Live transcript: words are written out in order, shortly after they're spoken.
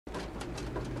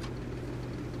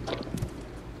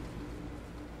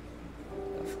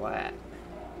flat.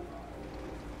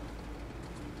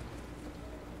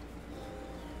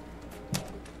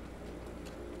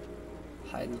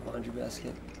 Hide in the laundry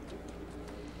basket.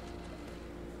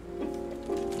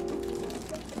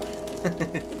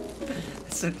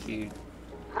 That's so cute.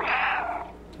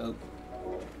 Oh.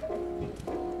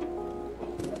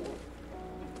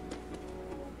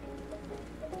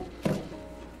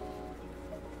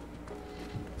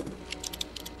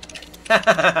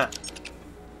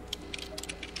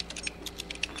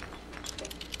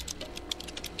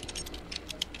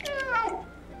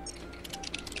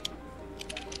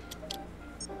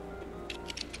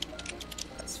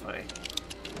 That's funny.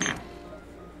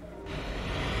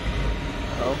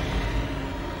 Oh.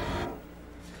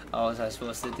 Oh, was I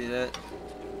supposed to do that?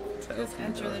 Just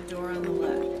enter the door on the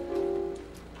left.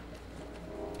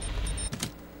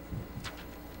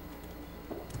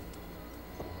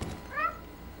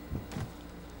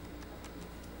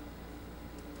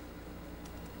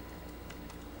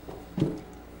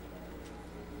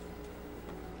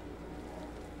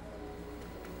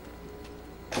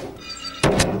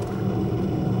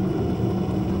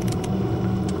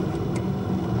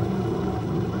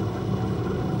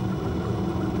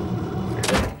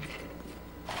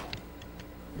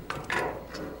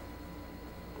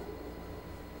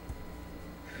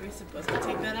 Are we supposed to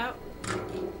take that out?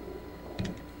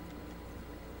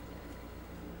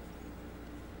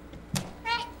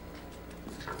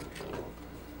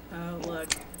 Oh, look.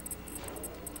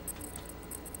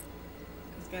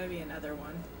 There's gotta be another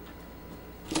one.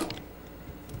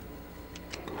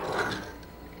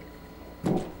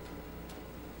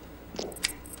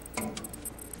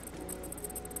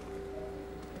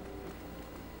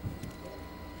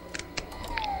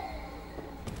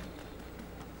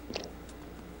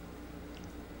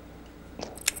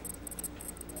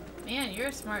 Man, you're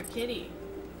a smart kitty.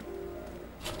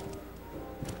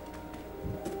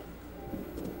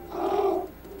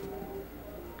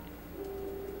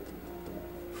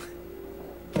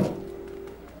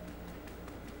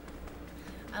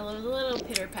 I love the little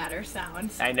pitter-patter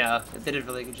sounds. I know. It did a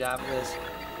really good job of this.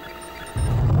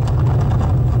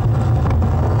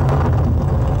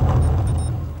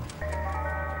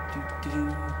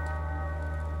 Doo-doo-doo.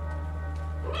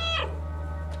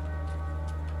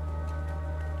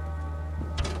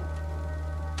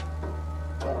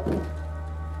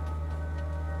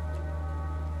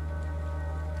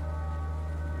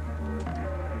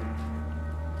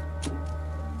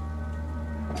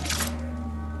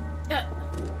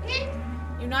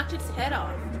 You knocked its head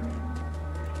off.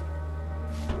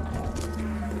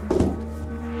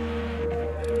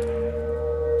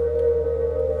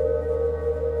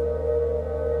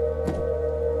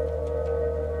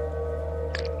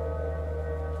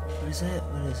 What is that?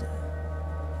 What is it?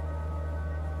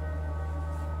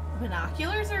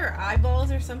 Binoculars or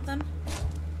eyeballs or something?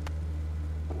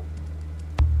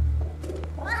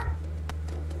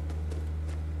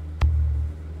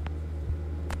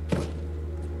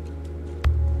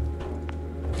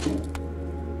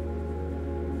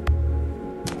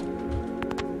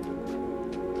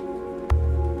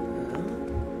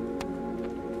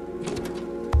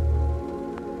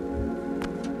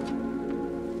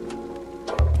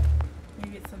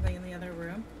 Maybe it's something in the other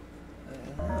room.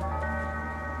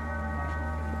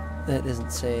 That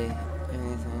doesn't say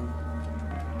anything.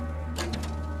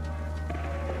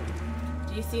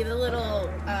 Do you see the little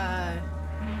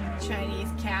Chinese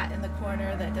cat in the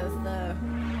corner that does the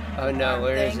Oh no, arm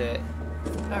where thing? is it?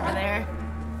 Over there?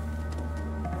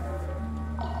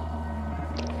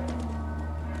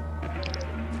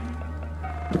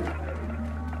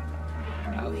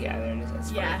 Oh yeah, there it is.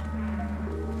 That's Yeah. funny.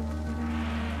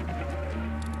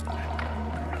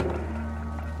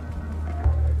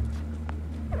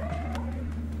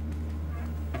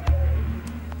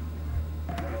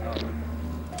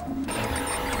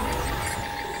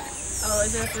 Oh,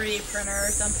 is it a 3D printer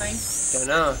or something? Don't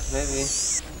know. Maybe.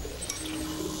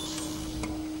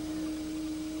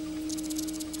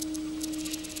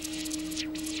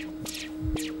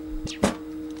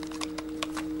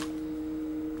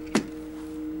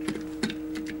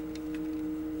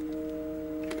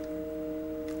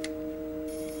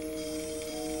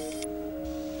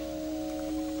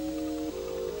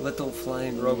 Little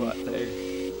flying robot there.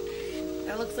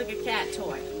 That looks like a cat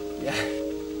toy. Yeah.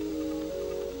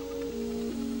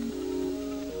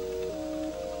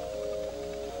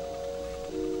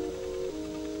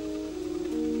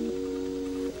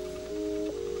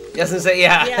 Doesn't say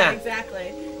yeah. Yeah,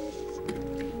 exactly.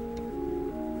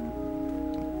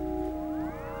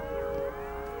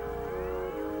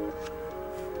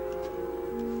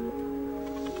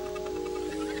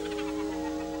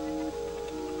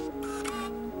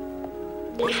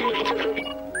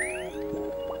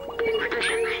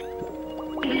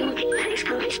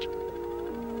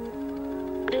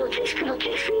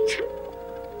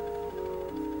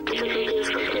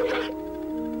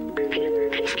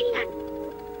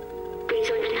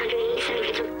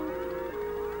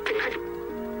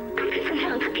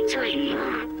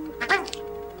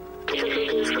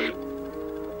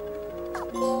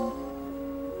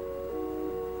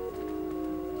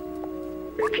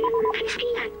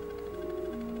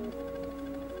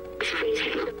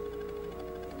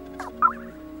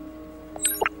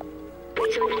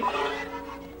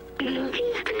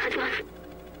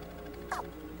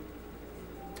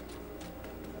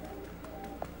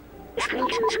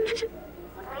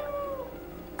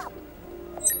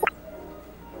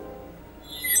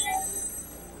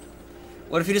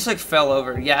 What if you just like fell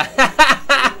over? Yeah.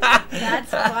 That's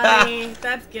funny.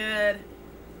 That's good.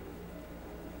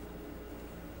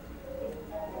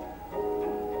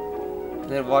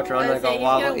 And then walk around like a He's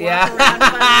wobble. gonna walk Yeah. around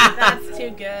funny. That's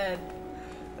too good.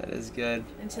 That is good.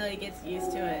 Until he gets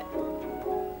used to it.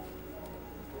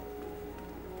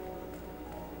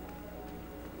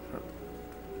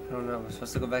 I don't know. We're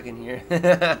supposed to go back in here.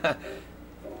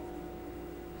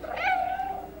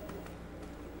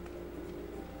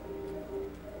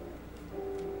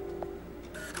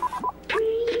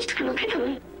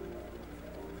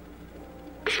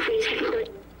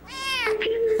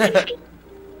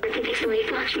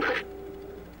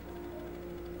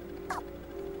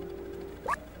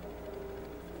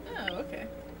 Oh, okay.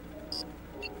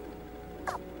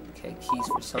 Okay, keys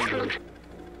for something.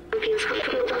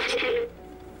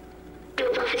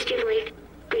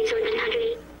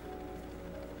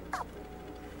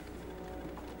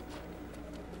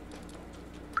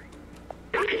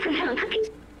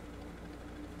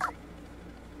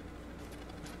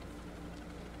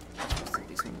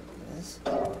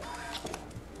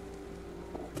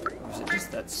 Or was it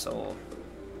just that soul?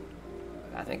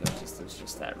 I think it was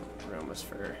just that room was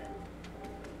for.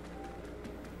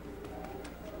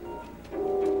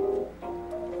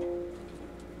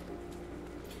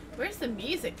 Where's the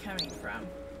music coming from?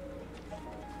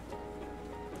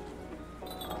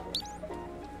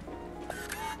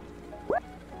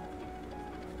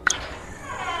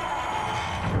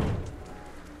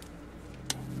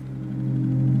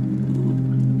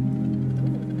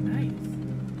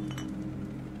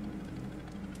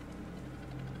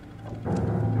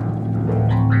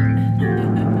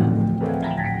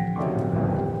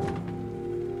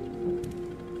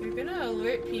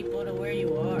 People to where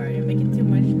you are. You're making too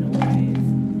much noise.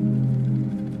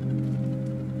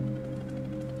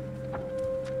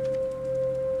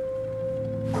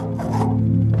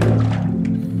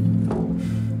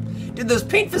 Dude, those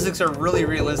paint physics are really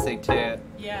realistic too.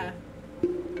 Yeah.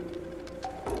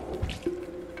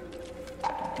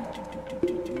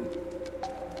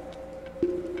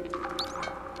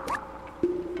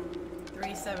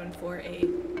 Three, 7, 4, 8.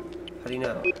 How do you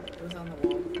know? It was on the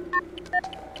wall.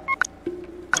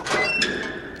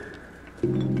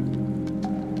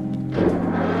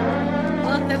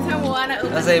 Look, that's how Moana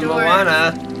opens That's the a door.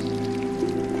 Moana.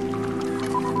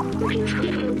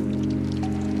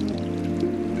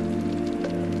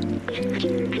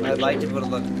 I'd like to be able to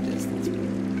look at the distance.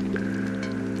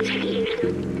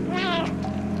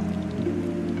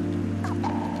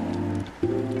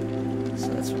 So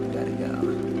that's where we gotta go.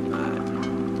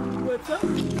 What's up?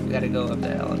 We gotta go up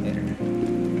the elevator.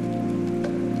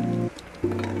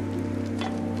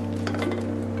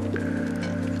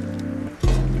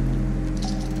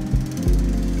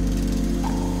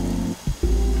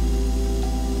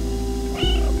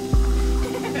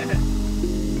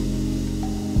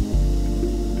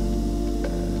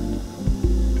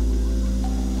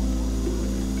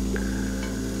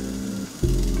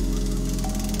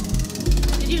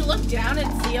 Look down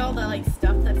and see all the like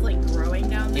stuff that's like growing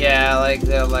down there. Yeah, like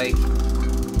the like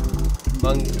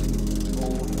mold,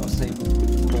 I'll say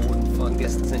mold and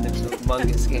fungus and then until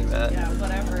Mungus came out. Yeah,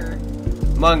 whatever.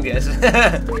 Mungus.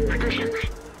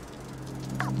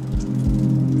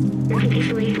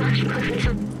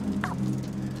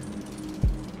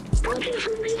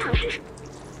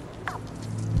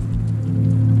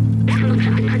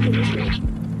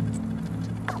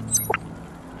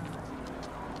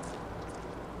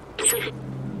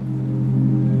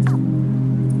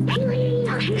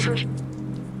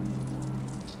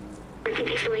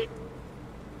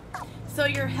 So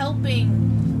you're helping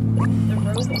the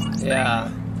robot.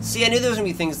 Yeah. See, I knew there was gonna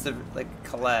be things to like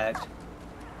collect.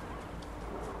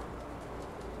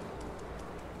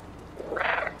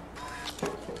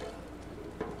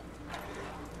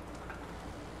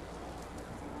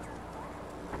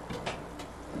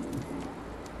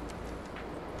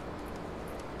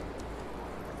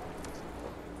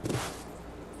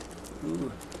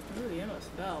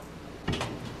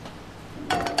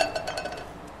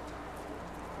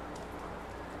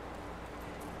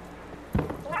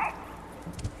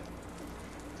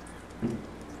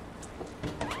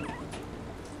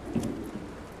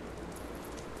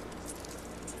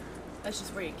 That's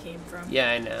just where you came from.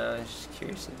 Yeah, I know. I was just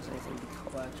curious if there's anything to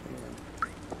collect.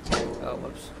 Oh,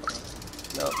 whoops.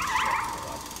 Nope.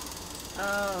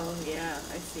 Oh, yeah,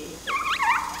 I see.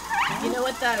 You know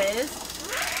what that is?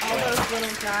 All those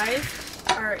little guys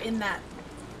are in that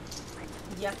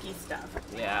yucky stuff.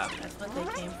 Yeah. That's what they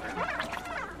came from.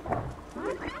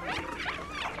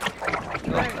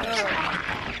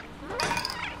 Oh.